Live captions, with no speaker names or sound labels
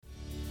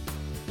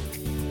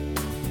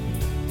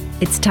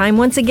It's time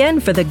once again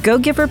for the Go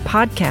Giver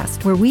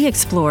podcast, where we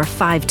explore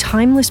 5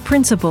 timeless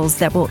principles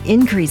that will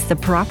increase the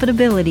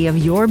profitability of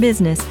your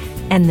business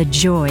and the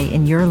joy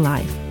in your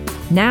life.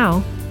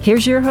 Now,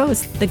 here's your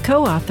host, the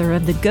co-author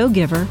of the Go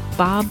Giver,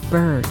 Bob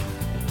Burg.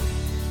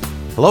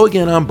 Hello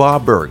again, I'm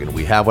Bob Burg, and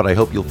we have what I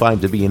hope you'll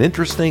find to be an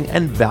interesting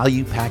and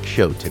value-packed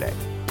show today.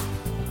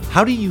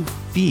 How do you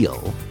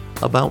feel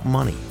about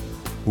money?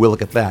 We'll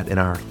look at that in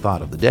our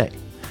thought of the day.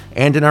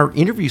 And in our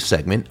interview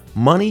segment,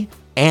 money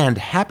and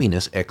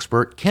happiness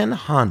expert Ken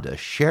Honda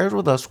shares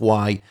with us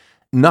why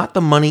not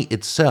the money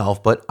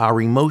itself, but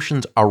our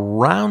emotions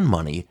around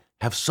money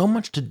have so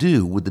much to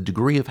do with the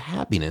degree of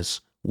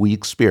happiness we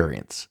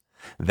experience.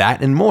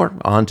 That and more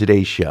on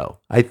today's show.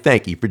 I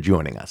thank you for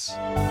joining us.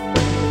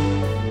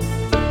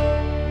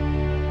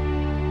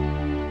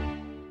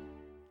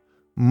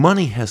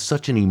 Money has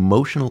such an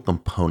emotional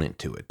component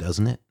to it,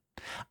 doesn't it?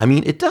 I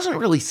mean, it doesn't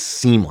really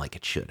seem like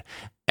it should.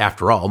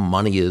 After all,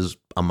 money is,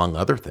 among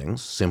other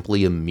things,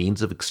 simply a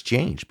means of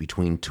exchange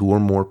between 2 or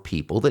more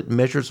people that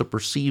measures a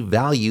perceived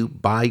value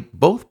by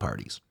both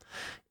parties.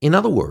 In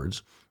other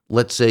words,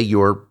 let's say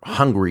you're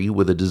hungry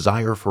with a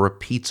desire for a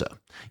pizza.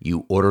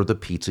 You order the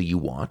pizza you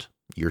want,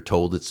 you're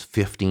told it's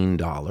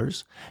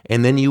 $15,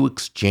 and then you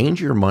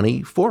exchange your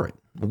money for it,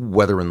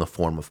 whether in the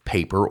form of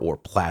paper or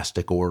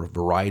plastic or a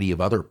variety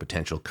of other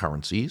potential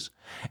currencies.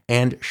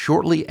 And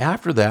shortly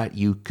after that,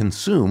 you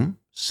consume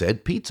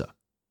said pizza.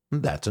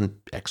 That's an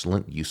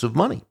excellent use of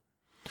money.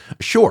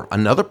 Sure,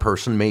 another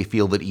person may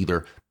feel that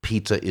either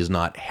pizza is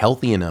not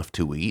healthy enough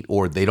to eat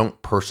or they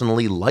don't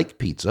personally like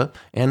pizza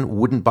and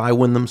wouldn't buy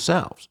one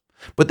themselves.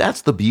 But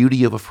that's the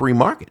beauty of a free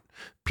market.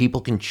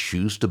 People can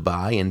choose to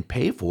buy and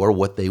pay for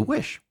what they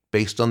wish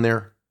based on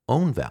their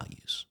own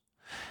values.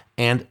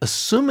 And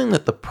assuming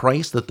that the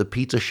price that the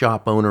pizza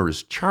shop owner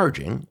is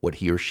charging, what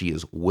he or she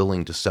is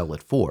willing to sell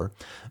it for,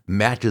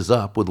 matches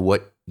up with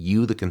what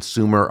you, the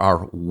consumer,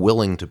 are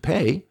willing to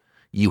pay,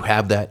 you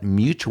have that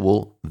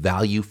mutual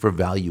value for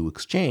value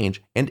exchange,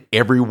 and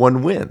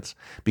everyone wins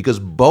because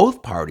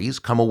both parties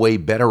come away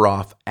better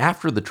off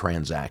after the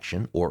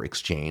transaction or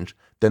exchange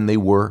than they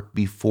were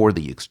before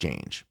the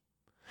exchange.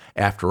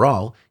 After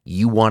all,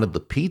 you wanted the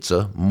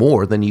pizza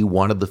more than you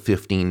wanted the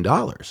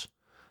 $15.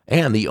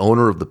 And the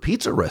owner of the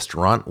pizza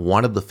restaurant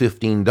wanted the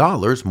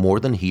 $15 more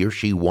than he or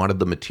she wanted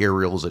the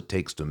materials it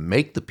takes to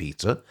make the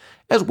pizza,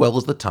 as well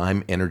as the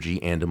time,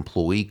 energy, and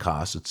employee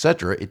costs,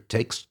 etc. it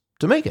takes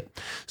to make it.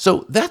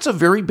 So that's a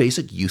very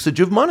basic usage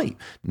of money.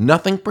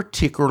 Nothing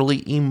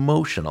particularly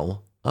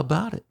emotional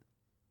about it.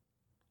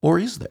 Or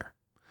is there?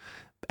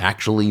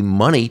 Actually,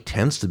 money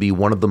tends to be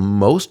one of the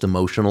most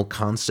emotional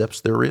concepts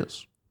there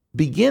is.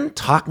 Begin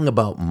talking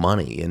about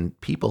money and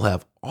people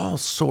have all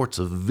sorts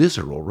of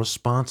visceral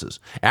responses.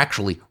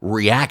 Actually,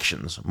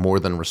 reactions more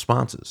than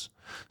responses.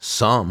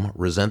 Some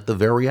resent the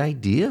very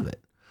idea of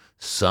it.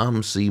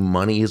 Some see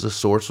money as a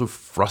source of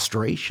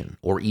frustration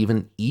or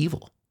even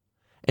evil.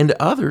 And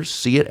others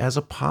see it as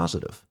a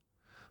positive.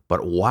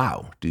 But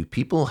wow, do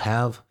people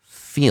have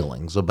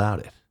feelings about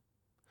it?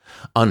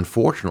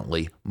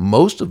 Unfortunately,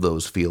 most of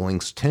those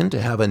feelings tend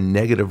to have a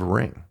negative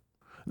ring.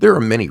 There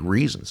are many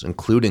reasons,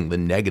 including the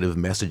negative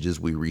messages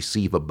we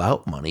receive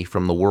about money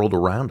from the world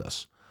around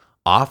us,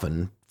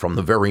 often from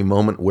the very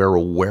moment we're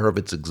aware of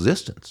its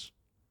existence,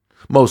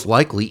 most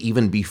likely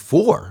even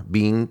before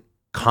being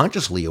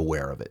consciously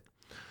aware of it.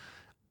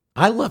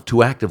 I love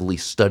to actively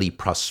study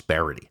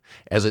prosperity,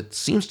 as it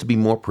seems to be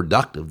more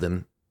productive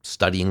than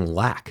studying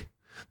lack.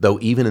 Though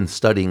even in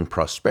studying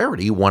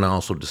prosperity, one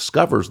also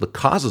discovers the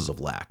causes of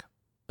lack,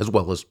 as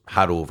well as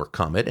how to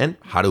overcome it and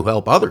how to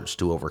help others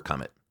to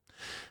overcome it.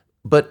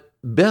 But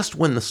best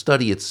when the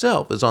study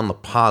itself is on the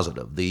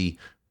positive, the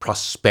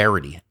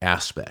prosperity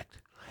aspect,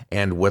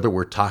 and whether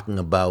we're talking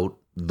about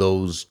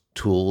those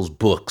tools,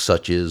 books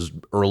such as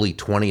early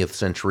 20th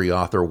century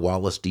author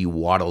Wallace D.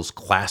 Wattles'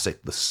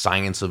 classic, The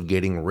Science of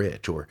Getting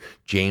Rich, or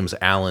James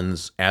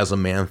Allen's As a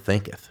Man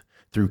Thinketh,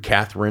 through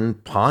Catherine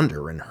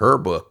Ponder and her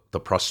book, The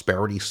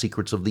Prosperity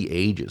Secrets of the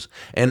Ages,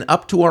 and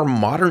up to our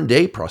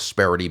modern-day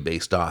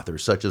prosperity-based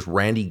authors such as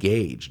Randy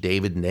Gage,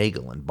 David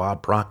Nagel, and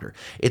Bob Proctor.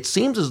 It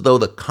seems as though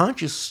the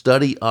conscious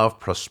study of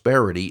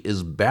prosperity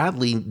is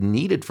badly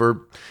needed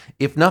for,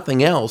 if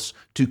nothing else,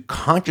 to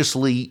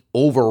consciously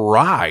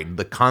override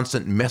the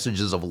constant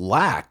messages of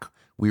lack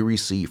we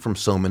receive from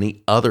so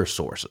many other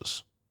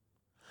sources.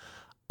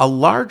 A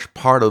large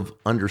part of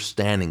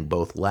understanding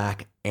both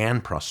lack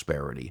and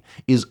prosperity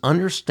is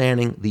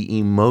understanding the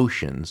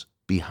emotions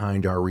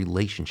behind our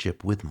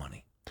relationship with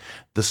money,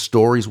 the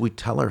stories we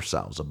tell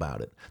ourselves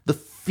about it, the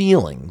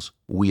feelings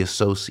we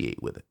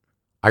associate with it.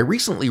 I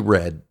recently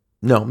read,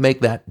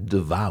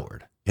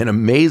 Devoured, an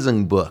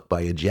amazing book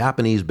by a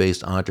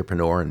Japanese-based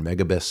entrepreneur and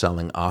mega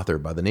best-selling author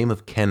by the name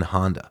of Ken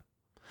Honda.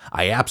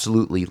 I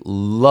absolutely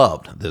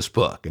loved this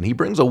book, and he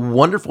brings a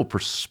wonderful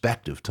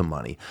perspective to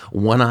money,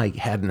 one I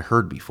hadn't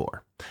heard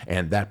before.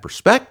 And that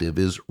perspective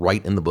is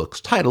right in the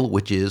book's title,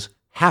 which is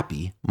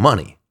Happy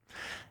Money.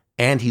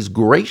 And he's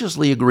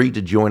graciously agreed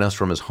to join us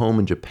from his home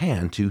in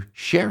Japan to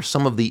share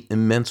some of the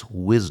immense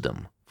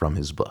wisdom from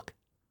his book.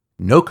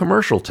 No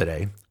commercial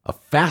today. A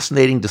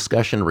fascinating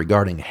discussion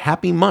regarding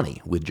happy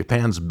money with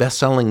Japan's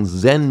best-selling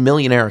Zen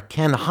millionaire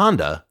Ken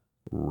Honda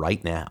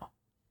right now.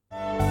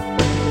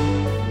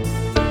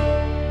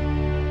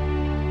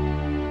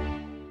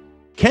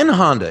 Ken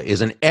Honda is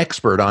an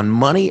expert on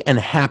money and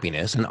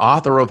happiness and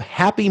author of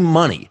Happy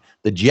Money,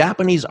 the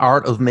Japanese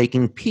art of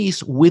making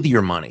peace with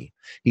your money.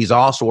 He's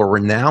also a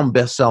renowned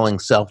best-selling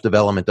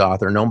self-development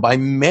author known by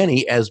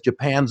many as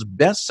Japan's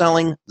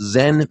best-selling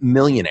Zen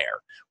millionaire,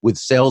 with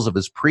sales of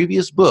his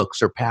previous book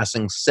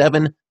surpassing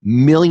 7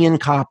 million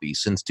copies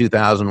since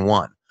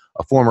 2001.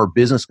 A former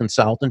business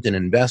consultant and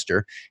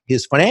investor,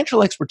 his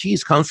financial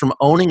expertise comes from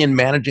owning and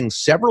managing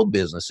several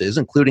businesses,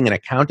 including an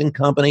accounting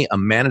company, a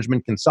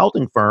management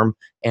consulting firm,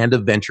 and a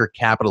venture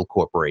capital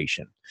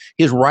corporation.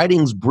 His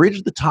writings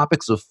bridge the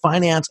topics of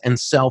finance and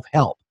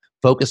self-help,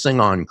 focusing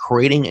on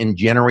creating and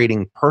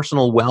generating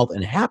personal wealth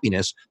and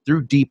happiness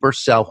through deeper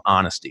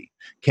self-honesty.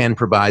 Ken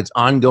provides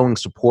ongoing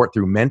support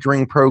through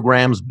mentoring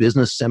programs,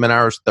 business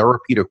seminars,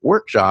 therapeutic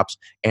workshops,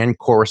 and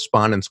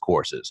correspondence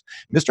courses.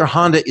 Mr.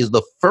 Honda is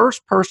the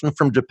first person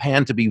from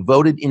Japan to be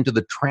voted into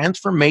the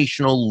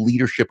Transformational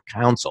Leadership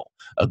Council,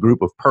 a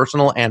group of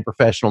personal and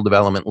professional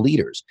development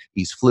leaders.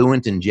 He's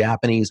fluent in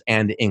Japanese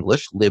and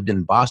English, lived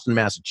in Boston,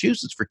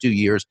 Massachusetts for 2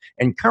 years,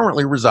 and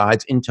currently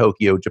resides in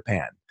Tokyo,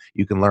 Japan.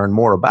 You can learn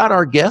more about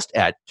our guest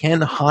at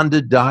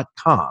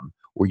kenhonda.com,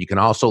 where you can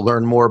also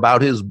learn more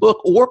about his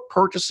book or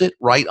purchase it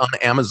right on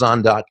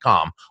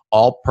Amazon.com.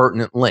 All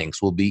pertinent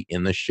links will be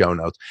in the show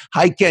notes.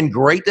 Hi, Ken.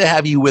 Great to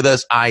have you with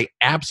us. I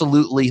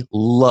absolutely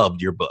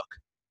loved your book.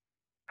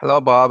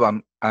 Hello,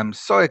 Bob. I'm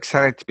so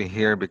excited to be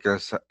here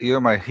because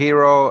you're my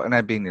hero, and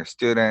I've been your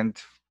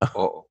student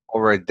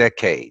over a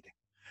decade.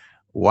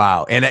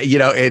 Wow. And,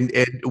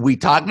 and we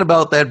talked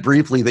about that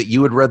briefly, that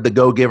you had read The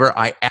Go-Giver.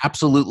 I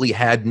absolutely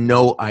had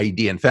no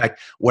idea. In fact,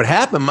 what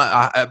happened,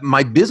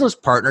 my business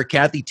partner,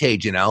 Kathy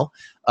Tajanel,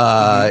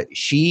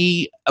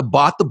 she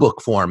bought the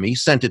book for me,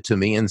 sent it to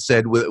me, and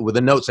said, with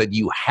a note, said,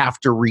 you have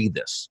to read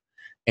this.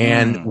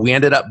 And we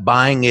ended up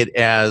buying it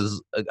as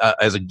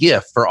a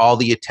gift for all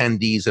the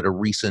attendees at a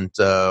recent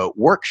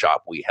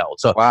workshop we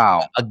held. So,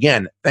 wow.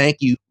 Again,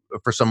 thank you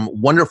for some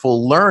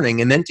wonderful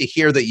learning. And then to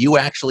hear that you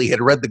actually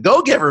had read The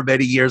Go-Giver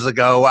many years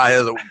ago,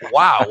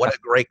 wow, what a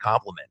great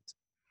compliment.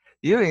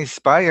 You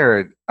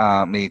inspired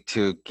me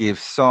to give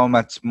so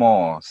much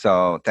more.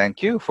 So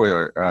thank you for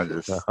your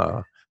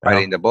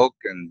writing the book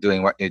and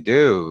doing what you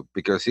do,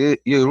 because you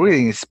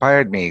really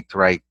inspired me to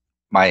write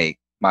my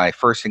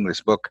first English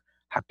book,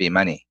 Happy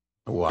Money,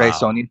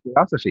 based on your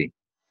philosophy.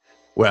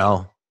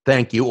 Well,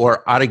 thank you,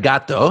 or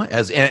arigato,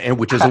 and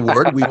which is a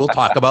word we will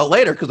talk about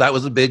later, because that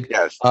was a big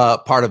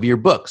part of your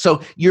book.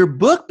 So your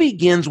book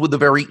begins with a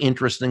very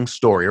interesting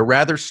story, a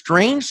rather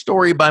strange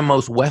story by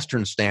most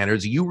Western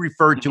standards. You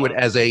referred to it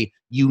as a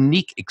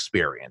unique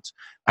experience.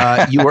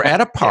 You were at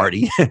a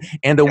party,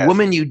 and a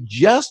woman you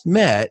just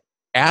met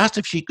asked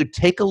if she could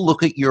take a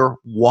look at your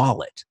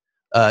wallet.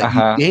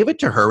 You gave it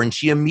to her, and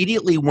she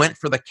immediately went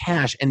for the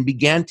cash and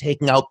began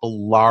taking out the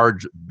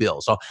large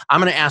bill. So I'm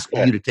going to ask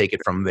you to take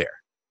it from there.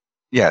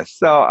 Yes.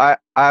 So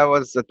I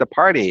was at the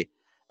party,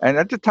 and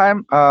at the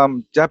time,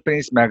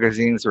 Japanese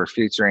magazines were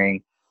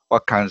featuring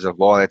what kinds of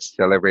wallets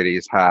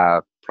celebrities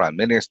have, prime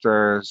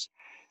ministers,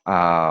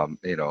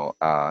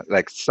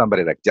 like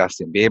somebody like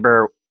Justin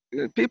Bieber.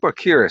 People are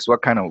curious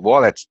what kind of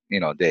wallets,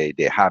 they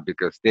have,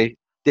 because they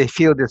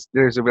feel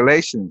there's a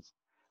relation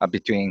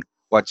between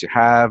what you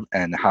have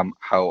and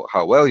how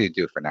well you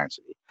do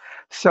financially.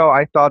 So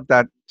I thought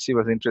that she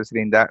was interested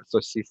in that. So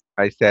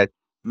I said,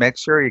 make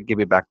sure you give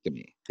it back to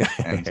me.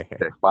 And she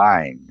said,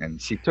 fine.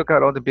 And she took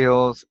out all the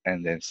bills,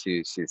 and then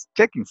she's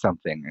checking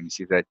something, and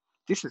she said,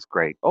 this is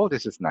great. Oh,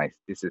 this is nice.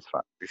 This is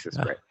fun. This is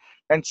great.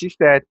 And she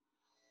said,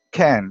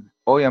 Ken,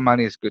 all your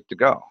money is good to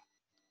go.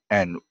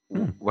 And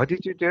what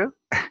did you do?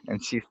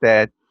 And she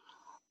said,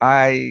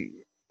 I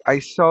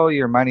saw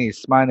your money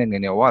is smiling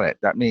in your wallet.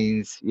 That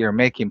means you're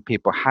making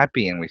people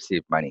happy and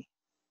receive money.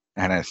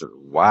 And I said,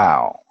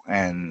 wow.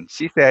 And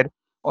she said,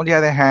 on the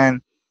other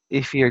hand,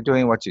 if you're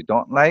doing what you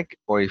don't like,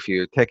 or if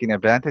you're taking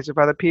advantage of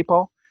other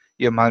people,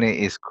 your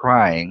money is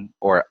crying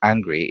or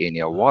angry in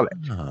your wallet.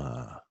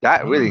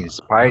 That really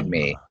inspired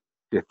me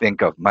to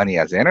think of money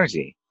as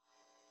energy.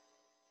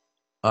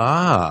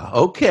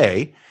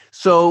 Okay.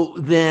 So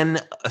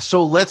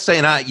let's say,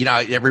 and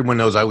everyone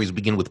knows I always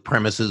begin with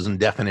premises and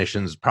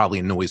definitions, probably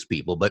annoys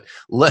people, but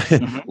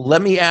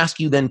let me ask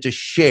you then to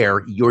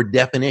share your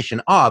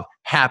definition of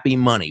happy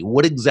money.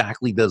 What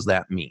exactly does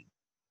that mean?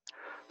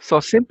 So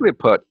simply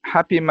put,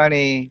 happy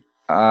money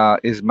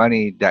is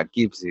money that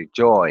gives you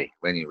joy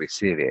when you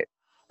receive it.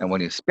 And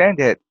when you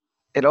spend it,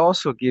 it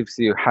also gives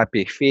you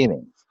happy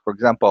feelings. For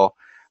example,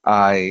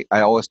 I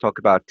always talk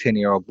about a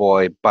 10-year-old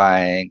boy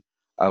buying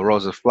a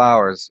rose of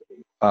flowers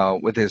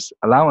with his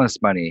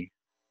allowance money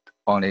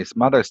on his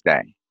Mother's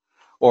Day,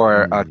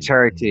 or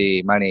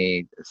charity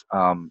money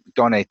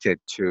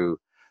donated to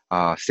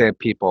save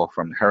people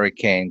from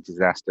hurricane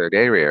disastered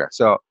area.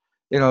 So,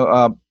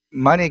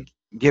 money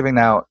given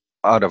out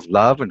of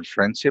love and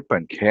friendship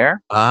and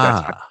care,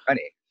 that's happy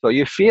money. So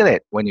you feel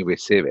it when you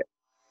receive it.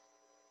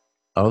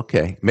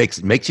 Okay, makes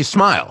you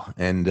smile,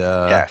 and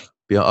Yes.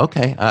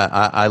 okay,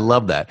 I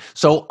love that.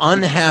 So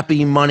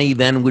unhappy money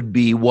then would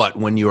be what,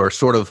 when you're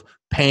sort of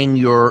paying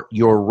your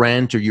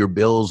rent or your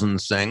bills and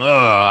saying, "Oh,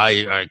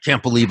 I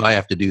can't believe I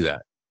have to do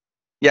that."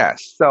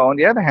 Yes. So on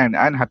the other hand,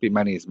 unhappy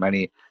money is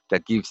money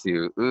that gives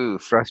you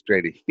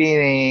frustrated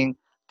feeling,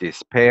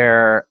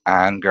 despair,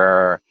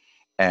 anger,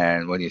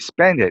 and when you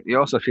spend it, you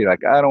also feel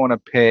like I don't want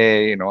to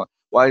pay.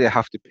 Why do I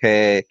have to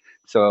pay?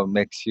 So it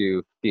makes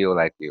you feel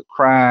like you're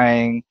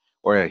crying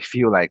or you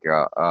feel like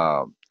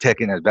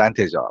taken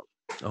advantage of,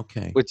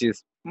 Okay. which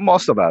is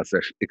most of us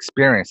are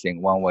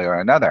experiencing one way or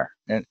another.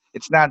 And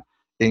it's not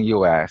in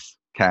US,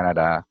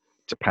 Canada,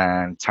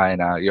 Japan,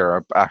 China,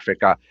 Europe,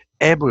 Africa,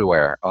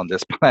 everywhere on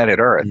this planet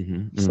Earth.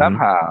 Hmm.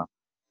 Somehow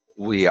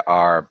we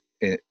are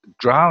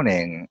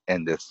drowning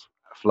in this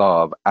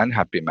flow of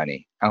unhappy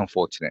money,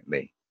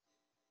 unfortunately.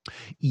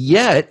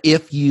 Yet,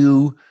 if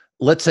you,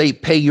 let's say,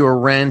 pay your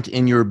rent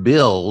and your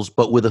bills,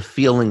 but with a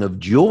feeling of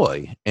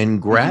joy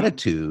and Hmm.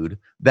 gratitude,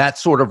 that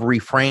sort of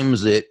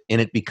reframes it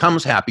and it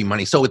becomes happy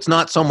money. So it's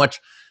not so much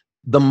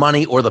the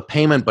money or the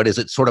payment, but is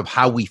it sort of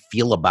how we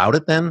feel about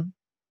it then?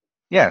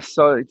 Yes,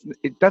 so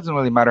it doesn't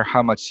really matter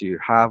how much you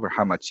have or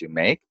how much you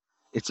make.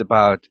 It's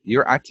about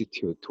your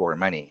attitude toward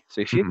money.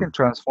 So if you Hmm. can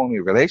transform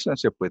your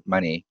relationship with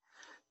money,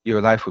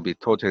 your life will be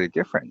totally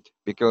different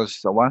because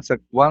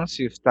once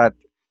you start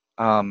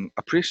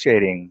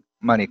appreciating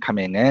money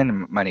coming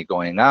in, money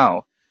going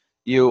out,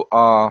 you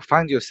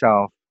find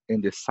yourself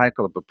in this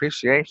cycle of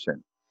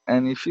appreciation.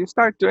 And if you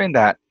start doing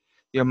that,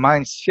 your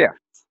mind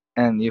shifts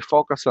and you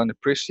focus on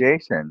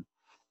appreciation.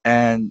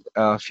 And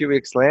a few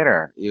weeks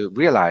later, you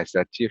realize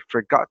that you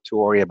forgot to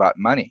worry about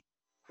money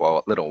for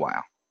a little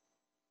while.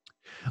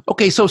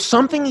 Okay, so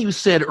something you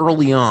said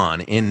early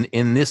on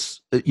in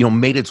this,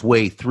 made its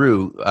way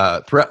throughout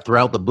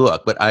the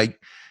book, but I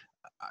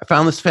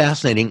found this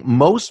fascinating.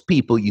 Most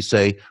people, you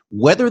say,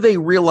 whether they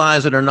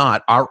realize it or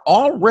not, are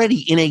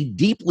already in a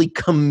deeply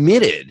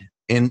committed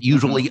and Hmm.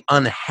 usually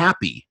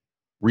unhappy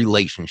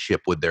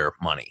relationship with their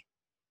money.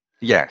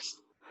 Yes,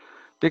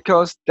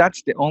 because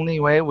that's the only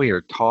way we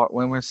are taught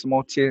when we're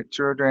small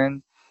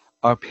children.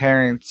 Our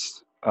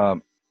parents,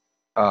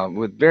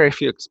 with very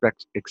few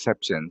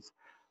exceptions,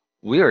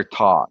 we are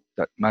taught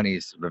that money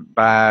is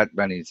bad,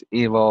 money is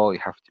evil. You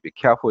have to be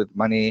careful with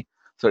money.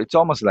 So it's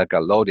almost like a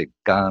loaded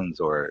guns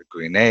or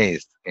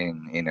grenades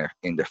in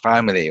the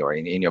family or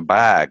in your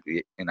bag.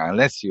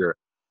 Unless you're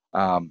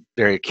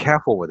very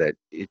careful with it,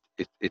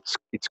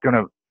 it's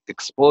gonna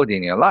explode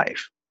in your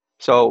life.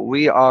 So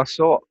we are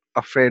so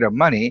afraid of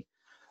money.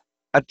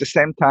 At the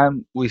same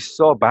time, we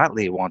so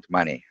badly want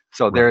money.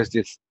 So Right. there's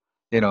this,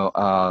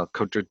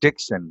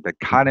 contradiction,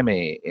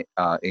 dichotomy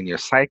in your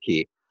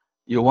psyche.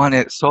 You want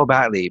it so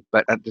badly,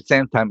 but at the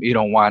same time, you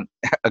don't want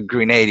a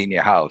grenade in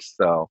your house.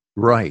 So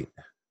Right.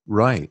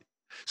 Right.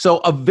 So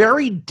a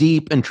very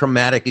deep and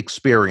traumatic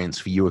experience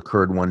for you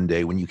occurred one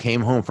day when you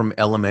came home from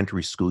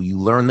elementary school. You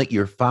learned that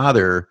your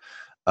father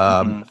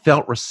mhm,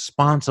 felt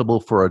responsible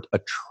for a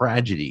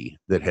tragedy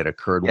that had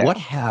occurred. What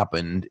yes.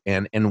 happened,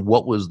 and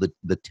what was the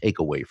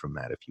takeaway from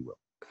that, if you will?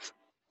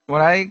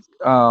 When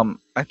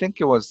I think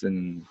it was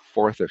in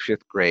fourth or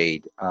fifth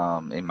grade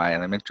in my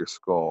elementary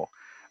school.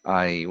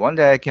 I One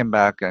day I came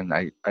back and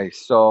I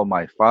saw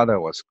my father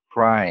was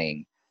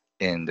crying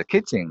in the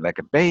kitchen like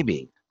a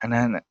baby, and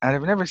then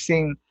I've never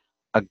seen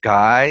a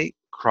guy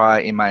cry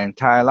in my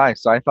entire life.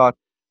 So I thought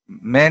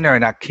men are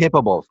not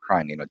capable of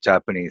crying.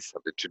 Japanese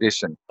of the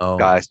tradition, Oh,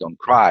 guys don't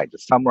cry, the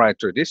samurai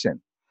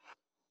tradition.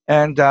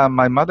 And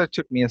my mother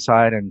took me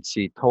aside and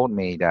she told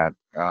me that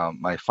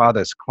my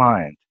father's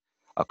client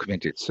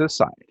committed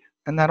suicide.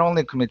 And not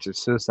only committed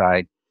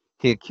suicide,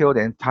 he killed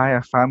the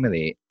entire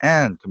family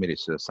and committed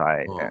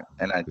suicide. oh,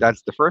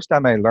 That's the first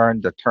time I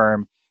learned the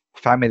term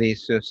family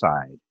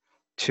suicide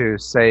to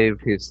save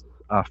his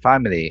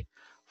family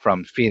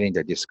from feeling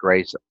the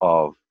disgrace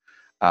of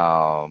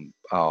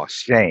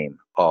shame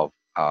of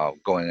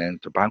going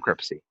into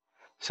bankruptcy.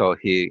 So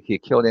he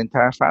killed the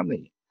entire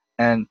family.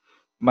 And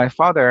my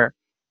father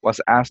was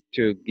asked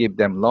to give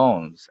them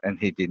loans, and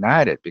he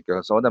denied it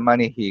because all the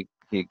money he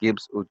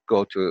gives would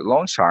go to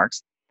loan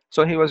sharks.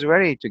 So he was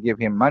ready to give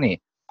him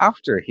money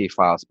after he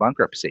files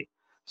bankruptcy.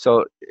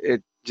 So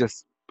it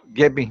just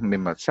gave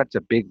him such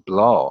a big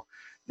blow.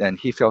 Then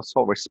he felt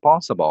so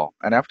responsible.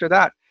 And after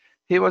that,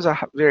 he was a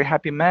very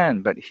happy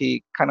man, but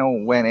he kind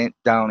of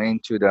down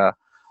into the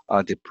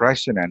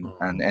depression and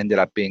oh, ended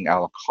up being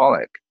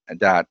alcoholic. And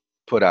that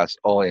put us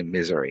all in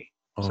misery.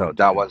 oh So dear.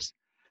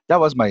 that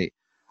was my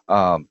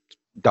um,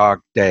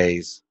 dark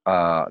days,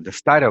 the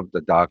start of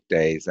the dark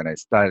days, and I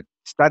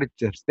started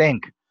to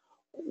think,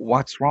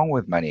 what's wrong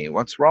with money?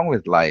 What's wrong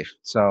with life?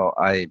 So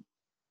I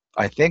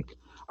think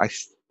I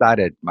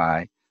started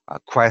my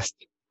quest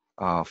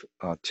of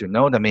to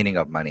know the meaning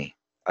of money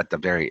at a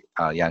very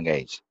young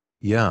age.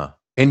 Yeah.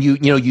 And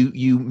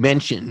you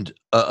mentioned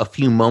a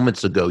few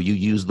moments ago, you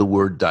used the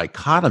word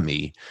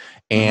dichotomy,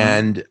 Hmm.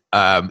 and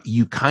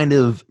you kind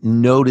of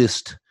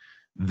noticed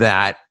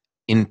that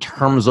in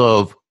terms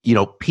of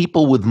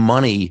people with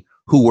money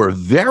who were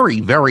very,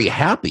 very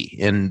happy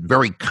and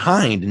very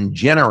kind and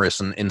generous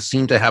and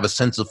seemed to have a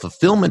sense of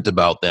fulfillment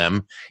about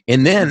them.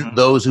 And then Mhm.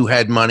 those who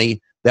had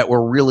money that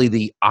were really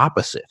the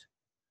opposite.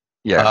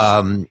 Yes.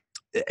 Um,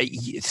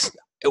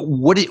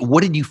 what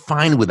did you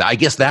find with that? I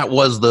guess that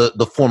was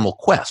the formal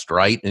quest,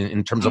 right?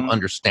 In terms of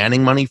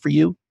understanding money for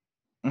you.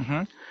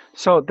 Mm-hmm.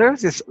 So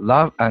there's this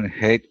love and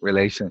hate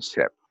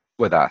relationship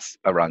with us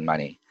around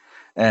money.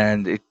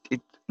 And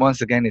it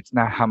once again, it's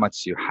not how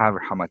much you have or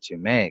how much you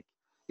make,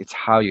 it's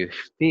how you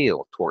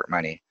feel toward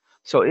money.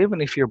 So even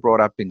if you're brought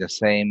up in the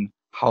same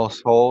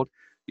household,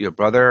 your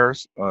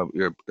brothers or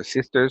your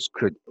sisters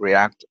could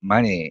react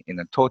money in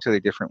a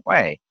totally different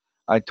way.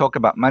 I talk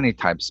about money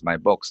types in my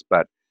books,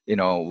 but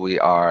we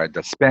are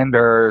the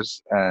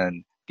spenders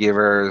and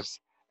givers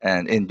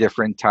and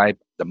indifferent type,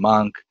 the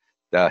monk,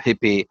 the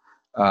hippie,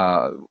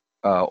 uh,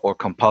 or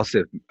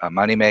compulsive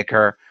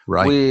moneymaker.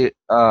 Right.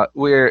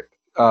 We're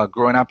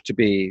growing up to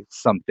be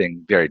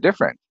something very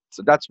different.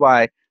 So that's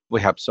why we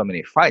have so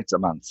many fights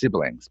among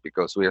siblings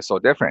because we are so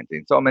different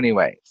in so many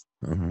ways.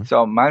 Hmm.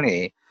 So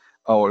money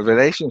or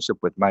relationship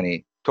with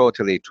money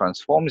totally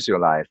transforms your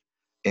life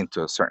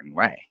into a certain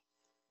way,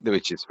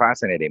 which is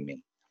fascinating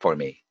me for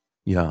me.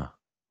 Yeah.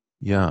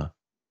 Yeah.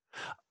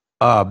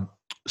 Um,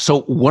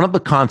 so one of the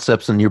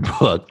concepts in your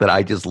book that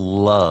I just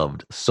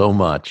loved so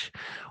much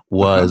Uh-huh.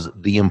 was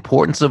the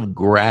importance of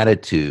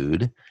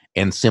gratitude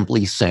and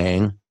simply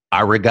saying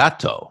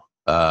arigato,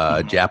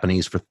 Hmm.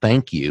 Japanese for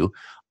thank you,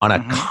 on a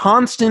Hmm.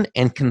 constant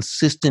and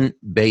consistent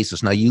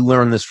basis. Now, you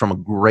learned this from a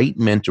great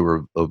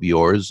mentor of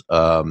yours,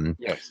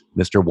 Yes.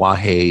 Mr.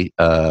 Wahei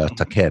Hmm.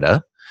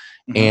 Takeda.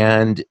 Hmm.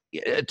 And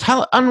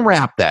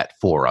unwrap that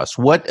for us.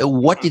 What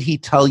Hmm. did he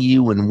tell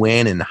you, and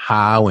when, and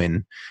how,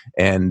 and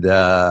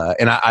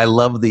I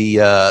love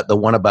the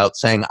one about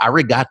saying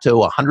arigato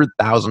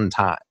 100,000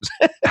 times.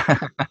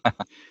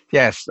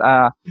 Yes.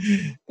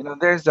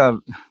 There's a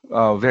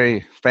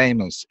very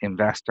famous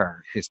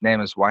investor. His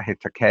name is Wahei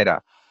Takeda.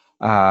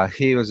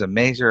 He was a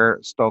major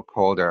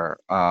stockholder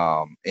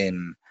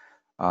in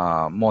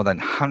more than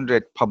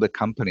 100 public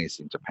companies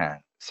in Japan.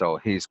 So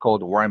he's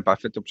called Warren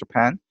Buffett of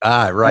Japan.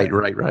 Ah, And right,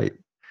 right, right.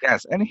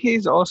 yes, and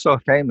he's also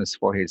famous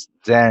for his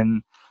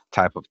Zen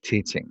type of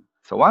teaching.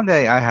 So one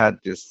day I had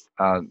this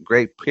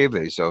great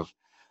privilege of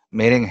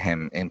meeting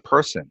him in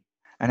person,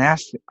 and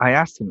I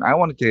asked him, I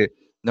wanted to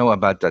know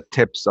about the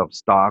tips of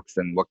stocks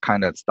and what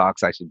kind of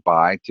stocks I should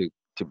buy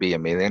to be a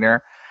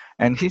millionaire.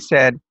 And he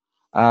said,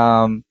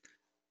 um,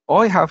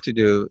 all you have to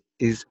do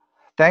is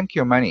thank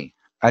your money,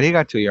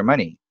 arigato your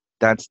money.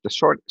 That's the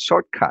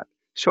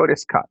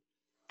shortest cut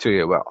to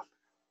your wealth.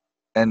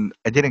 And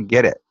I didn't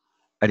get it.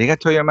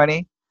 Arigato your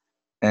money,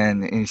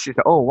 and she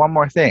said, "Oh, one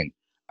more thing,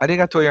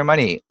 arigato your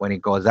money when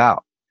it goes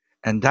out."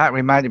 And that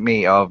reminded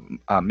me of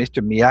Mr.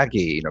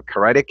 Miyagi,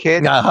 Karate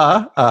Kid.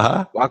 Uh-huh,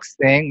 uh-huh. Walks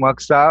in,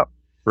 walks out.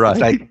 It's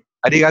Right. like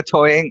arigato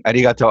in,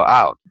 arigato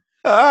out.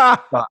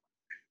 Ah. So,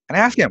 and I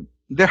asked him,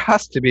 "There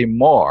has to be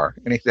more,"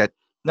 and he said,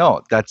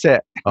 "No, that's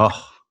it. Oh,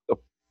 So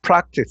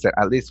practice it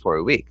at least for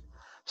a week."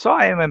 So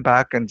I went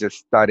back and just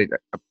started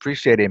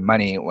appreciating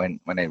money when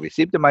I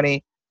received the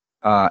money,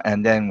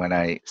 and then when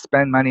I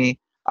spend money,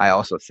 I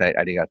also say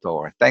arigato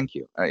or thank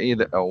you,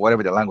 either or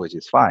whatever the language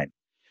is fine.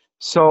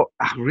 So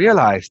I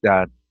realized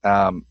that,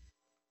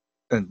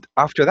 and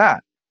after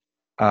that,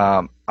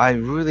 I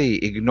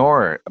really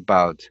ignore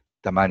about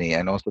the money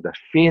and also the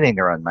feeling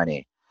around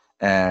money.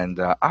 And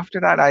after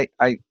that,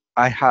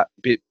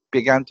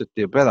 began to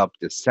develop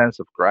this sense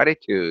of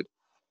gratitude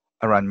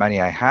around money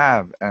I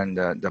have and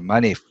the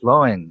money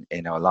flowing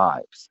in our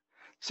lives.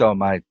 So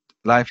my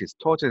life is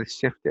totally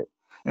shifted.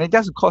 And it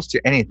doesn't cost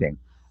you anything.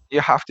 You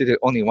have to do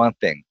only one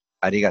thing: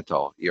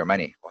 arigato, your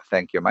money, or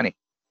thank your money.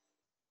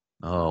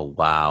 oh,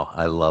 wow.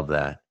 I love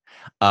that.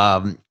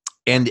 Um,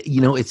 and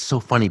it's so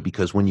funny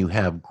because when you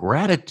have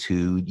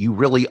gratitude, you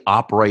really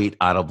operate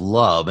out of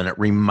love. And it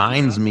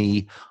reminds Hmm.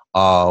 me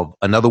of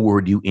another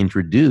word you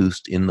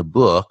introduced in the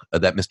book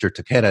that Mr.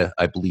 Takeda,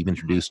 I believe,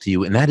 introduced to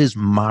you, and that is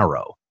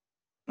maro.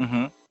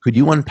 Hmm. Could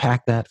you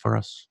unpack that for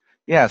us?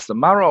 Yes, the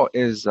maro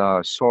is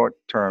short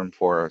term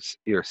for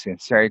your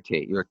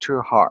sincerity, your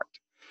true heart.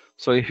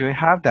 So if you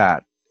have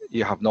that,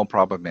 you have no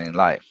problem in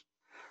life.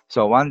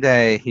 So one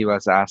day he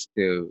was asked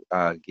to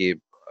give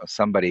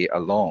somebody a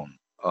loan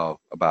of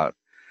about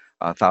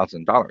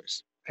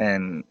 $1,000,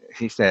 and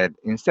he said,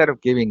 instead of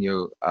giving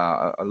you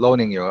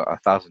loaning you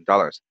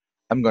 $1,000,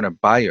 I'm going to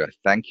buy you a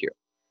thank you.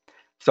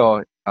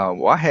 So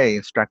Wahei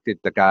instructed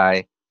the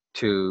guy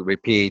to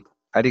repeat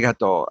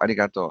arigato,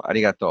 arigato,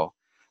 arigato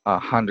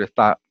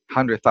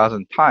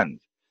 100,000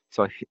 times.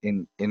 So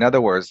in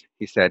other words,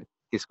 he said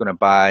he's going to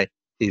buy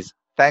his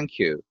thank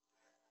you,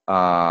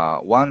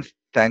 one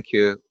thank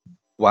you,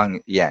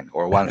 1 yen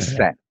or 1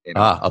 cent,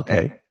 Ah, and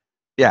okay.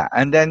 yeah,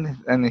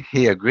 and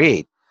he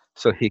agreed.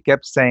 So he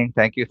kept saying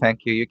thank you, thank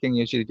you. You can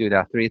usually do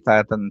that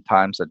 3,000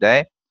 times a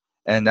day.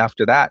 And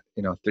after that,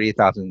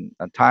 3,000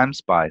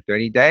 times by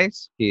 30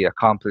 days, he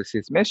accomplished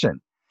his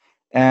mission.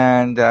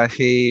 And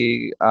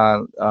he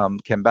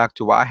came back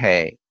to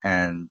Wahei,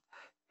 and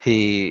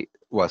he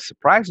was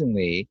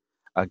surprisingly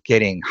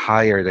getting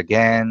hired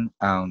again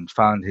and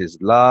found his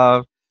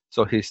love.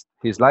 So his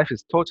life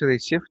is totally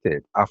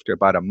shifted after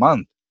about a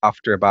month,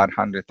 after about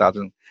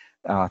 100,000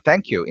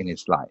 thank you in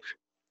his life.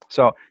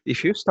 So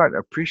if you start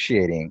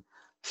appreciating,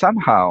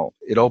 somehow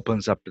it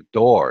opens up the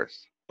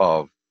doors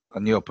of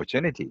new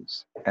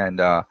opportunities and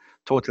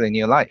totally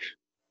new life.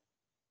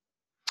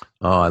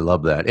 Oh, I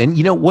love that. And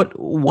you know what?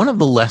 One of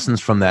the lessons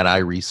from that I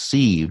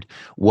received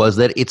was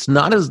that it's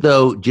not as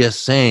though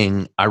just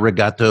saying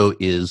arigato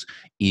is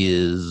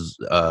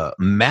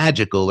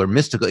magical or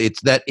mystical.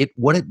 It's that it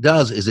what it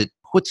does is it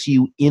puts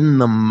you in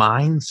the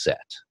mindset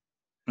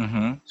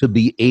Hmm. to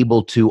be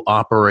able to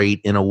operate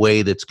in a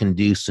way that's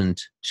conducive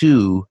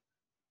to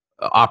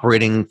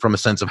operating from a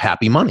sense of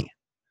happy money.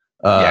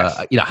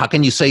 Yes. How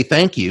can you say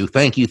thank you,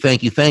 thank you,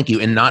 thank you, thank you,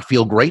 and not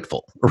feel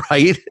grateful,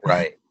 right?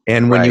 Right.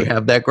 And when you Right.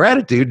 have that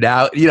gratitude,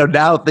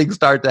 now things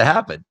start to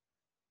happen.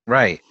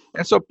 Right.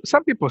 And so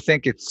some people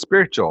think it's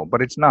spiritual,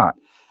 but it's not.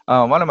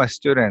 One of my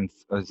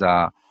students was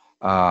a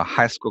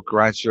high school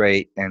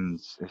graduate, and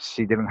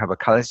she didn't have a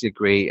college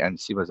degree, and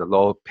she was a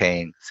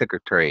low-paying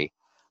secretary.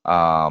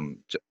 Um,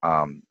 j-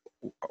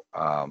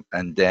 um,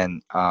 and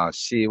then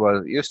she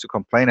was used to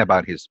complain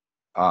about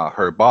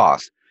her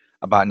boss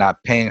about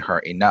not paying her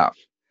enough.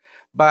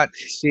 But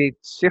she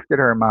shifted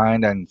her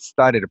mind and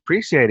started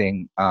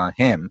appreciating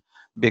him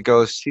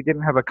because she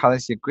didn't have a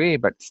college degree,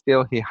 but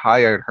still he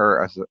hired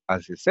her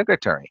as his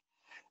secretary.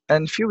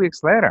 And a few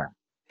weeks later,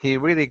 he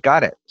really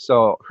got it.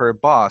 So her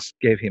boss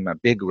gave him a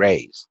big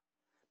raise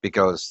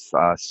because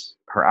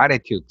her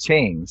attitude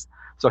changed.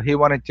 So he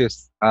wanted to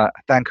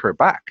thank her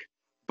back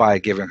by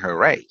giving her a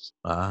raise.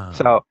 Ah,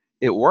 So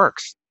it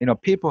works.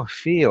 People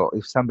feel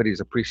if somebody is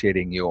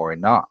appreciating you or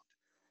not.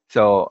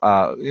 So,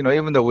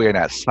 even though we're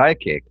not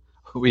psychic,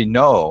 we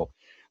know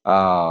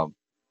uh,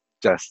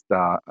 just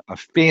a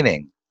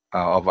feeling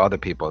of other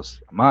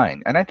people's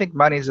mind. And I think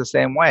money is the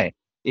same way.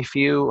 If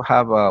you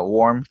have a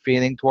warm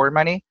feeling toward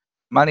money,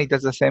 money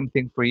does the same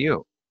thing for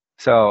you.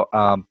 So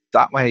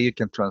that way you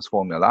can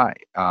transform your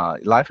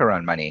life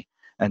around money.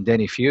 And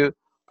then if you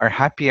are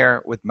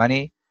happier with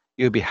money,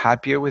 you'll be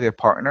happier with your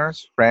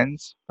partners,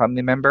 friends,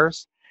 family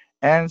members,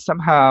 and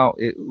somehow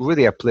it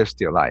really uplifts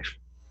your life.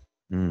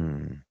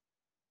 hmm.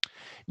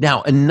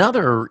 Now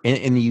another,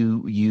 and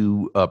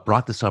you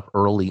brought this up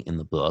early in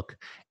the book,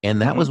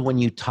 and that Hmm. was when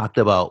you talked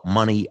about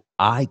money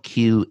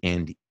IQ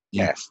and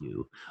Yes.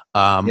 EQ.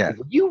 Yes.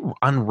 Would you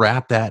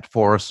unwrap that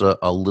for us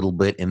a little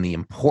bit in the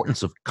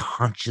importance of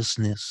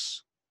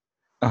consciousness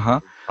Uh-huh.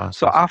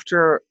 So process?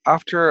 after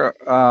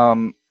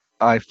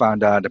I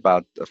found out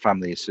about the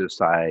family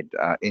suicide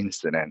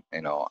incident,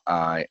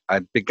 I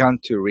began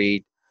to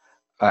read,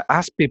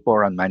 ask people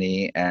around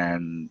money,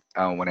 and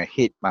when I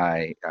hit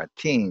my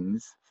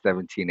teens,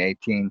 17,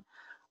 18,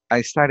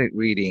 I started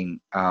reading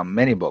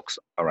many books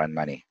around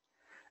money.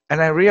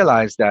 And I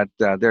realized that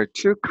there are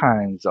two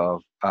kinds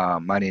of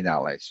money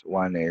knowledge.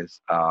 One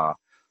is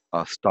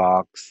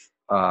stocks,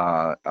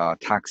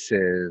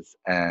 taxes,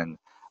 and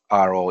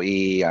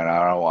ROE and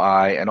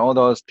ROI, and all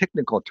those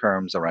technical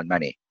terms around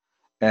money.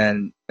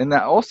 And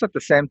also at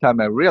the same time,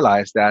 I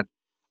realized that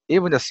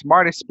even the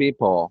smartest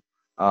people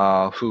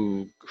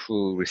who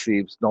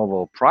receives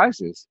Nobel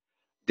prizes,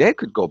 they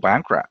could go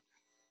bankrupt.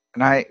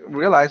 And I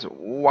realized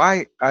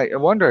why. I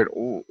wondered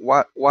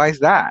why is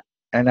that.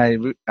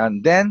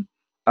 And then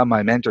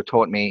my mentor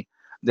told me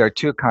there are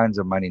two kinds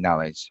of money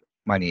knowledge: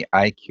 money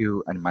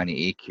IQ and money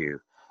EQ.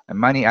 And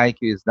money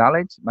IQ is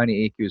knowledge, money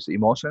EQ is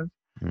emotions.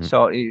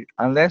 So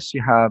unless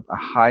you have a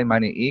high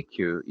money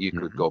EQ, you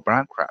could Mm-hmm. go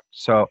bankrupt.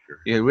 So Sure.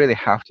 you really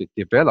have to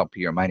develop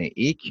your money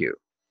EQ.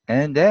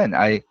 And then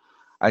I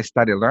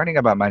started learning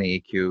about money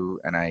EQ,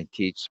 and I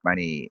teach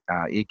money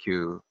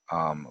EQ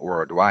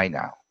worldwide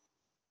now.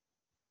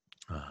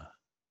 Uh,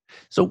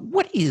 so,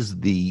 what is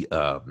the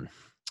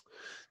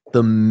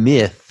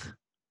myth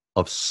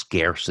of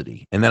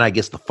scarcity? And then I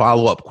guess the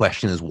follow up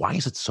question is, why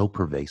is it so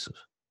pervasive?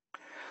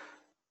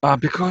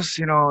 Because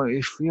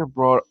if we are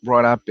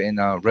brought up in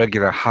a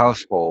regular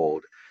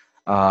household,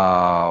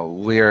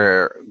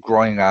 we're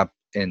growing up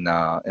in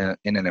an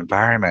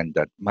environment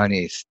that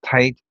money is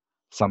tight,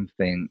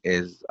 something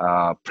is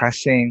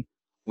pressing.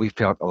 We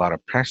felt a lot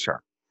of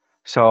pressure.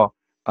 So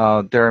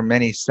there are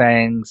many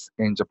sayings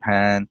in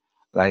Japan,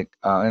 like,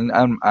 and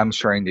I'm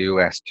sure in the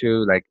U.S.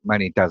 too, like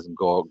money doesn't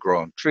grow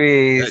on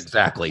trees.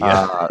 Exactly.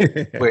 Yeah. Uh,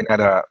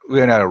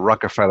 we're not a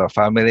Rockefeller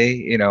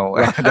family,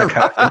 Right. that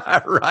kind of thing.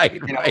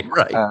 Right. You Right. know,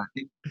 Right.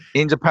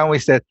 in Japan, we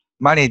said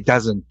money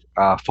doesn't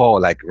fall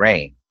like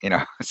rain,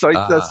 so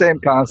it's the Uh, same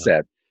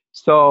concept.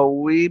 So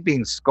we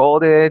being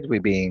scolded, we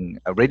being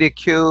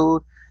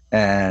ridiculed,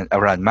 and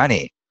around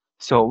money.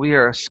 So we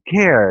are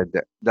scared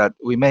that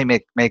we may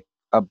make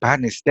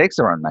bad mistakes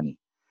around money.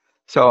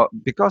 So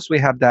because we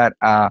have that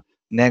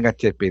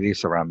negative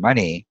beliefs around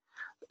money,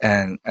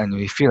 and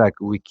we feel like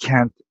we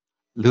can't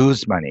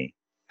lose money.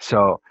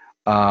 So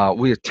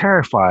we're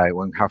terrified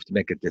when we have to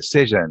make a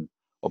decision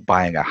of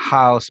buying a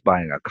house,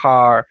 buying a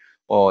car,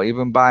 or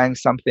even buying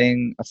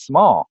something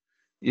small.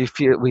 We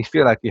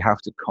feel like we have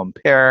to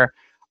compare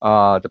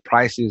the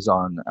prices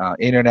on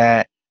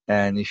internet,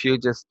 and if you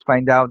just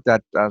find out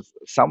that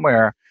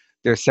somewhere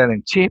they're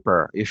selling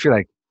cheaper, you feel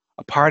like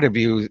a part of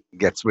you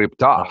gets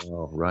ripped off.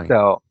 Oh, right.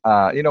 So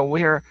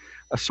we're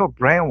so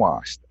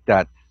brainwashed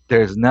that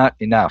there's not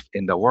enough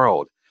in the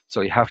world,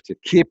 so you have to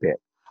keep it,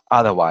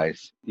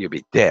 otherwise you'll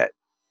be dead.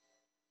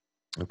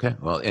 Okay,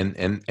 well,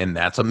 and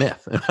that's a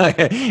myth,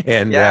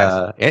 and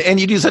Yes. and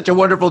you do such a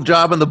wonderful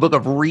job in the book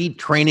of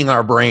retraining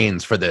our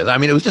brains for this. I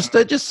mean, it was just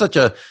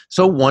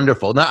so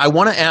wonderful. Now, I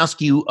want to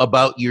ask you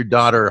about your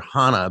daughter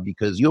Hannah,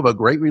 because you have a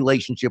great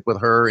relationship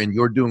with her, and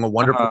you're doing a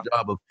wonderful Uh-huh.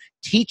 job of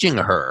teaching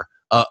her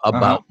Uh-huh.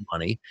 about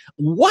money.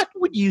 What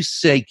would you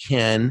say,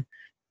 Ken,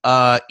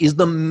 is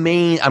the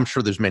main? I'm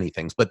sure there's many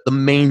things, but the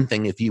main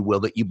thing, if you will,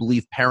 that you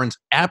believe parents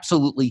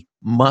absolutely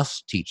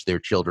must teach their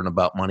children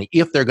about money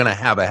if they're going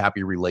to have a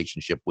happy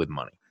relationship with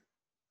money.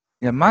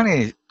 Yeah,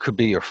 money could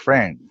be your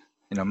friend.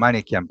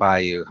 Money can buy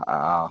you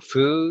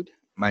food.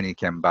 Money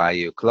can buy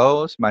you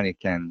clothes. Money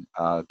can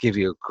give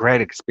you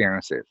great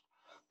experiences.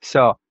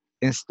 So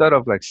instead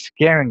of like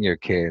scaring your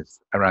kids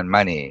around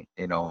money,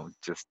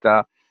 just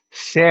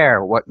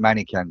share what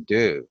money can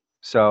do.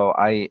 So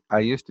I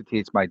used to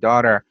teach my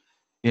daughter,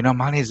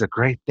 money is a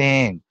great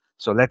thing.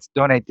 So let's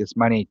donate this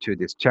money to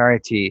this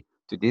charity,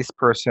 to this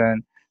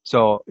person.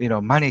 So,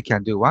 money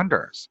can do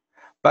wonders.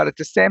 But at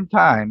the same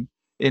time,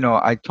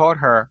 I taught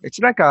her, it's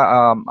like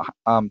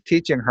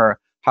teaching her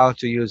how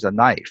to use a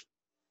knife.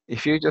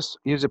 If you just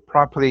use it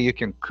properly, you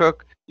can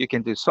cook, you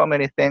can do so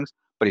many things.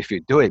 But if you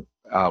do it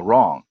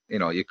wrong, you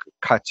could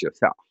cut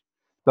yourself.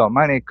 So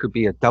money could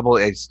be a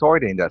double-edged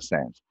sword in that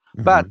sense.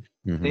 But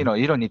Hmm. Hmm.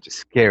 you don't need to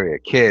scare your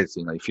kids.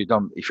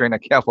 If you're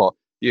not careful,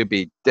 you'll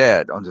be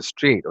dead on the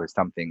street or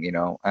something.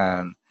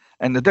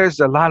 And there's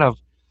a lot of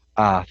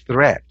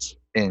threats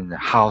in the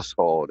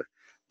household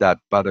that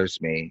bothers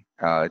me.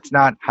 It's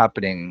not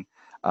happening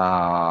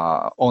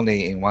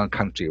only in one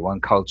country,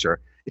 one culture.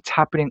 It's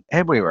happening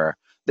everywhere.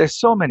 There's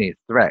so many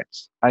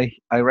threats. I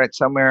read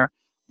somewhere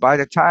by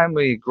the time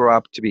we grow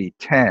up to be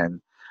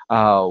 10,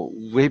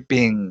 we've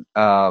been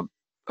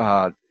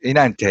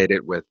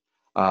inundated with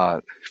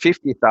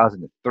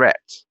 50,000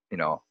 threats.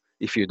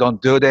 If you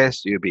don't do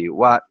this, you'll be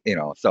what?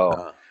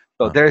 So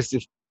Uh, there's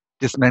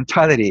this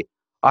mentality.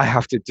 I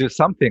have to do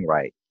something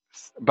right,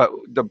 but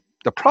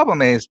the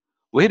problem is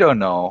we don't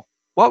know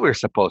what we're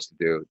supposed to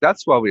do.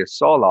 That's why we're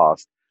so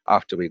lost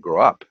after we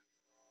grow up.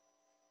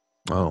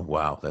 oh,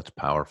 wow, that's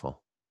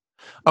powerful.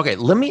 Okay,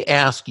 let me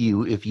ask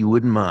you, if you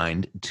wouldn't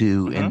mind,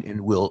 to Hmm.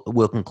 and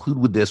we'll conclude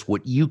with this,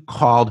 what you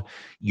called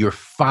your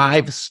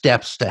 5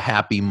 steps to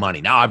happy money.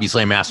 Now,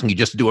 obviously, I'm asking you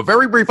just to do a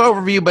very brief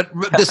overview, but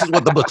this is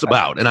what the book's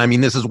about, and I mean,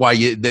 this is why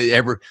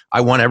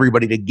I want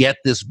everybody to get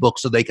this book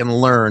so they can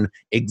learn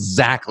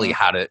exactly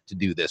how to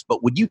do this.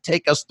 But would you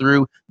take us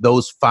through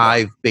those Yeah.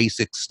 5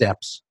 basic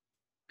steps?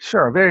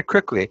 Sure, very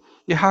quickly.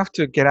 You have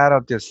to get out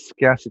of this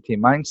scarcity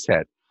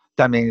mindset.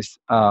 That means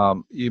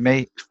you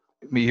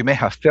may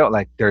have felt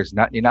like there's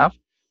not enough,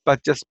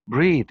 but just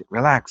breathe,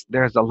 relax.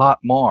 There's a lot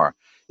more.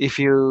 If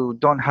you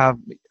don't have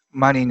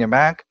money in your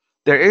bank,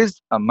 there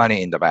is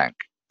money in the bank,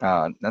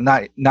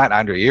 not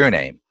under your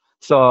name.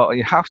 So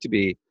you have to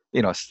be,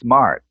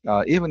 smart.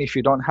 Even if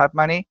you don't have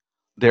money,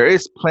 there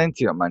is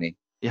plenty of money.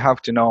 You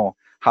have to know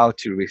how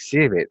to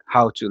receive it,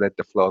 how to let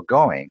the flow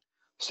going.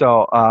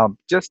 So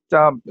just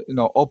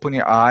open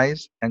your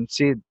eyes and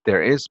see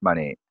there is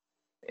money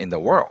in the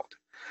world.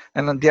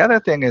 And then the other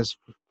thing is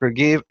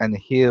forgive and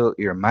heal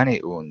your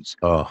money wounds.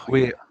 Oh,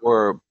 We yeah.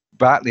 were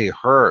badly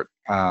hurt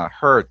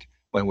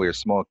when we were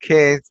small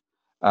kids.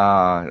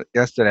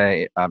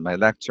 Yesterday at my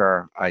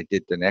lecture, I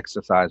did an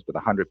exercise with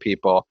 100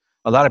 people.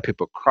 A lot of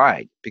people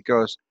cried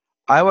because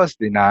I was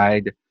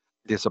denied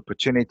this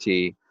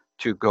opportunity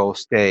to go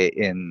stay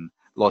in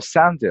Los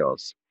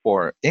Angeles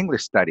for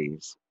English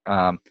studies.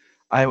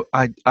 I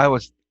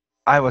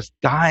was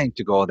dying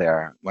to go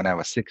there when I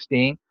was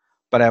 16,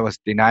 but I was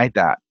denied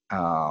that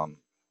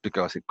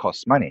because it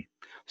costs money.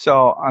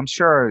 So I'm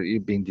sure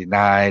you've been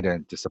denied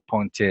and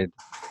disappointed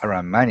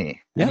around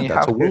money, and Yeah,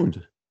 that's a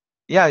wound.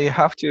 you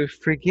have to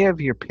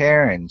forgive your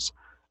parents.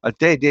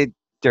 They did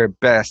their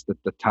best at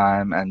the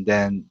time, and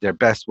then their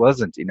best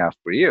wasn't enough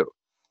for you.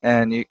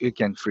 And you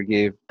can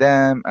forgive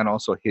them and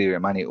also heal your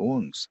money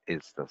wounds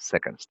is the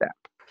second step.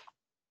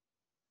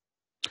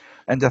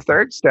 And the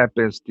third step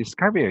is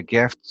discover your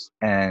gifts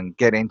and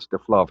get into the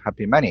flow of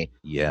happy money.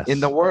 In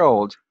the Yes.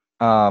 world,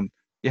 um,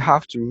 you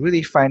have to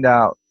really find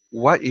out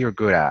what you're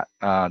good at.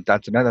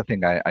 That's another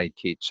thing I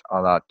teach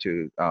a lot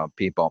to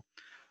people.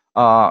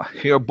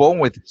 You're born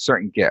with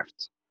certain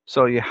gifts,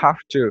 so you have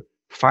to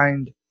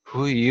find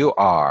who you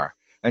are.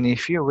 And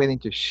if you're willing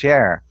to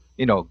share,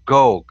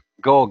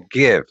 go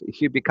give.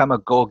 If you become a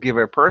go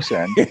giver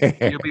person,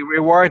 you'll be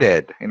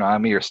rewarded.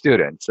 I'm your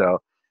student,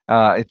 so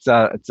it's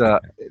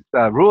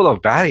a rule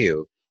of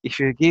value. If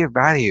you give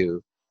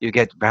value, you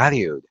get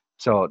valued.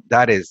 So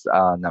that is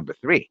number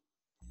three.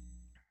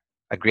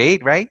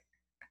 Agreed, right?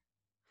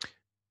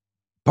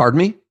 Pardon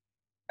me?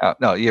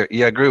 No,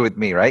 you agree with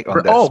me, right,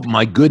 on this? Oh,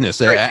 my goodness,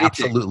 Great teaching.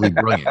 absolutely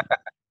brilliant.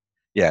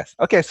 Yes.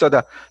 Okay. So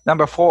the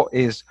number 4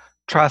 is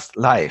trust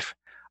life.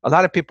 A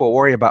lot of people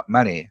worry about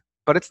money,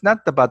 but it's not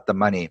about the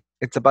money.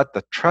 It's about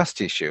the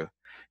trust issue.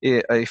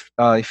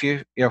 If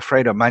you're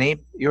afraid of money,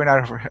 you're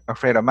not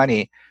afraid of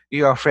money.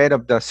 You're afraid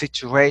of the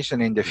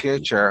situation in the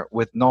future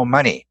with no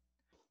money.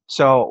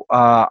 So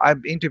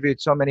I've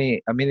interviewed so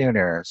many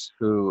millionaires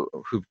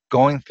who've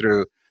going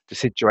through the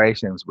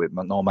situations with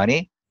no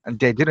money, and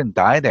they didn't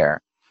die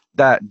there.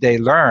 That they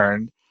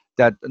learned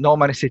that no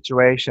money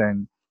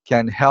situation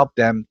can help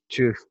them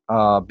to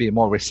be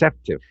more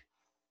receptive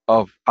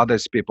of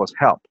others people's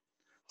help.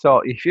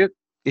 So if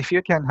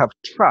you can have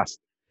trust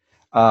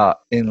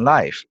in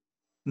life,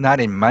 not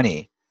in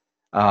money,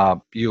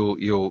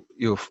 you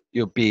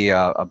be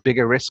a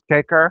bigger risk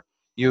taker.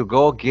 You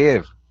go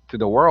give to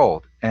the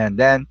world, and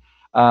then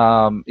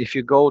if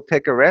you go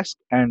take a risk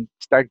and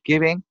start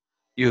giving,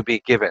 you be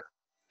given.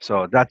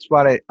 So that's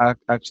what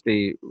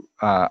actually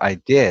I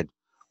did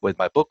with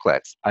my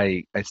booklets.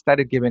 I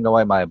started giving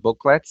away my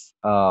booklets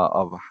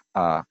of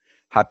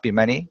Happy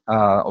Money,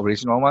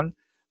 original one,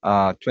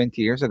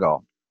 20 years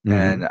ago, Mm-hmm.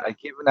 and I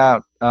given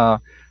out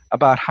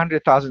about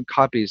 100,000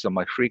 copies of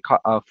my free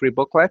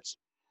booklets.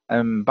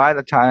 And by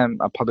the time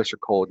a publisher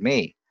called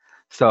me,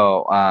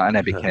 so and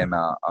I became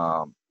a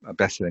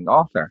best-selling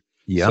author.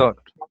 Yep. So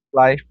trust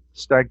life,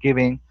 start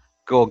giving,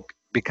 go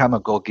become a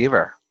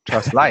go-giver.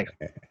 Trust life.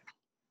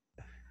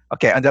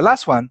 Okay, and the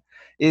last one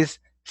is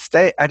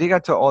say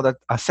arigato all the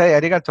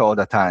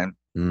time.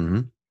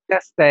 Mm-hmm.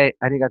 Just say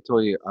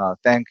arigato.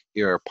 Thank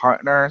your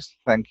partners,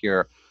 thank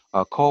your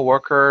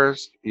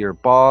co-workers, your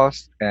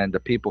boss, and the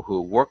people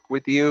who work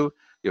with you,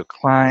 your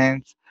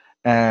clients.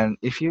 And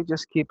if you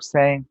just keep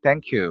saying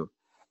thank you,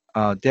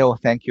 they will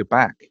thank you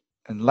back.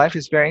 And life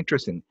is very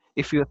interesting.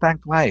 If you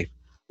thank life,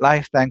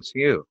 life thanks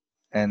you.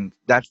 And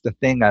that's the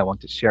thing I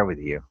want to share with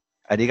you.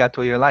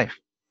 Arigato your life.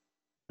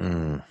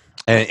 Mm.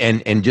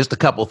 And just a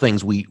couple of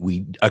things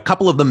we a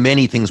couple of the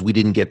many things we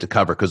didn't get to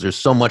cover because there's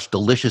so much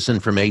delicious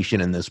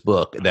information in this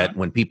book that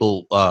when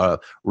people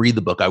read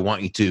the book, I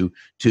want you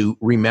to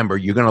remember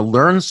you're going to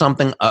learn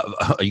something.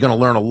 You're going to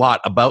learn a lot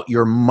about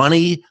your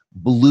money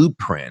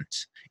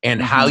blueprint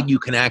and how you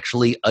can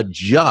actually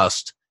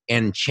adjust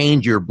and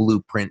change your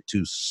blueprint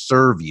to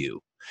serve you.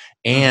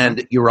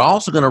 And you're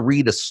also going to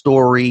read a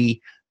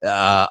story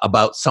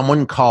about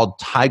someone called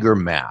Tiger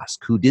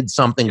Mask, who did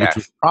something which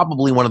was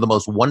probably one of the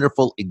most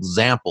wonderful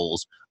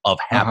examples of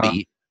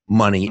happy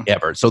money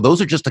ever. So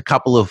those are just a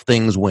couple of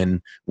things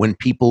when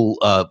people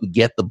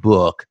get the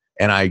book,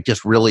 and I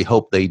just really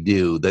hope they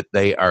do, that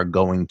they are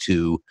going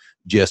to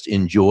just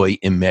enjoy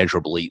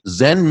immeasurably.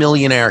 Zen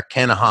millionaire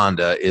Ken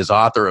Honda is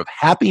author of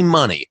Happy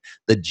Money,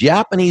 The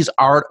Japanese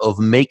Art of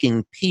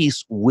Making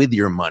Peace with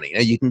Your Money.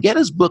 Now, you can get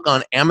his book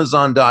on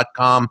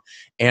Amazon.com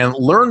and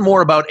learn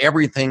more about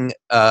everything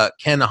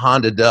Ken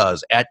Honda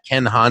does at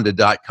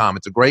kenhonda.com.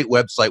 It's a great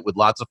website with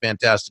lots of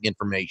fantastic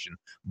information.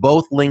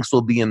 Both links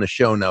will be in the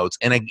show notes.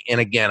 And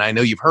again, I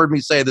know you've heard me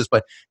say this,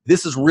 but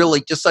this is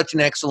really just such an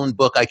excellent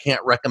book. I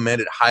can't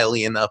recommend it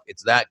highly enough.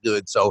 It's that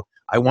good. So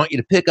I want you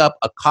to pick up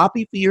a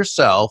copy for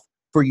yourself,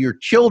 for your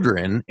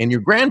children and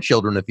your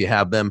grandchildren if you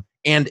have them,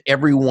 and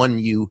everyone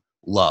you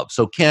love.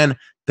 So Ken,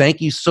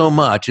 thank you so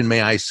much. And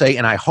may I say,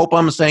 and I hope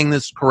I'm saying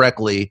this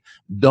correctly,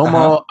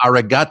 domo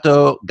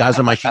arigato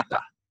gozaimasu.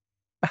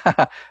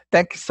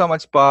 Thank you so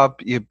much, Bob.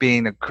 You've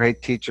been a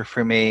great teacher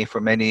for me for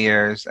many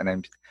years,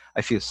 and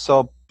I feel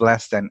so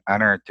blessed and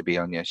honored to be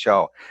on your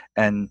show.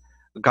 And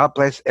God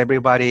bless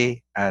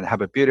everybody and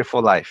have a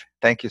beautiful life.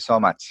 Thank you so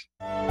much.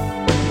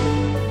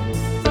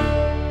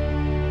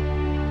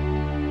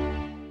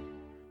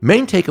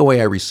 Main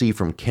takeaway I receive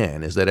from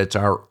Ken is that it's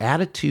our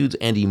attitudes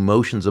and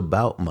emotions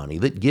about money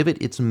that give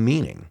it its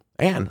meaning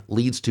and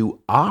leads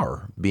to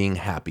our being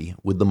happy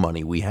with the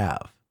money we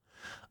have.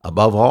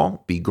 Above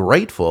all, be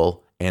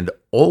grateful and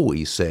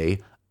always say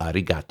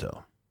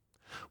arigato.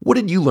 What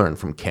did you learn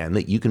from Ken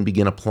that you can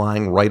begin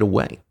applying right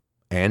away?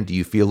 And do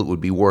you feel it would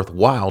be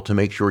worthwhile to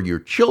make sure your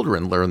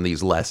children learn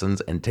these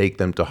lessons and take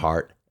them to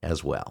heart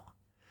as well?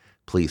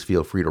 Please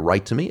feel free to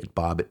write to me at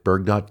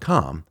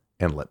bob@berg.com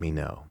and let me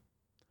know.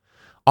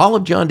 All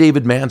of John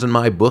David Mann's and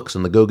my books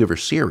in the Go-Giver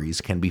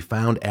series can be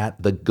found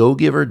at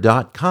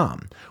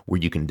thegogiver.com, where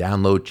you can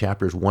download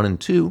chapters 1 and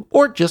 2,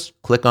 or just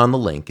click on the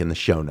link in the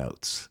show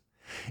notes.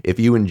 If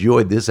you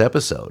enjoyed this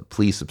episode,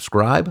 please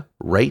subscribe,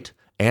 rate,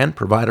 and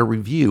provide a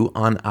review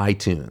on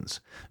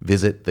iTunes.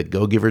 Visit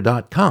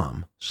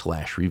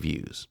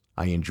thegogiver.com/reviews.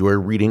 I enjoy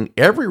reading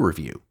every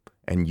review,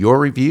 and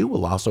your review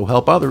will also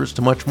help others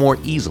to much more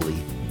easily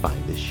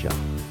find this show.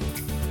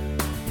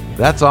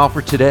 That's all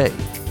for today.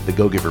 The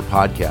Go-Giver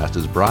podcast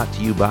is brought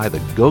to you by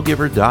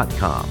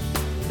thegogiver.com.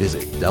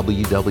 Visit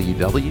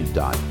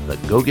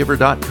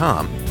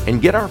www.thegogiver.com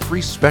and get our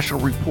free special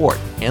report,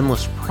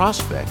 Endless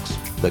Prospects,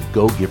 The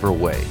Go-Giver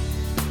Way.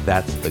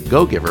 That's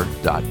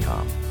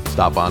thegogiver.com.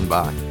 Stop on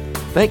by.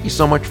 Thank you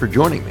so much for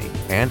joining me.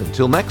 And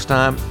until next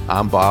time,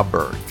 I'm Bob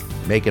Berg.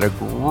 Make it a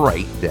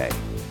great day.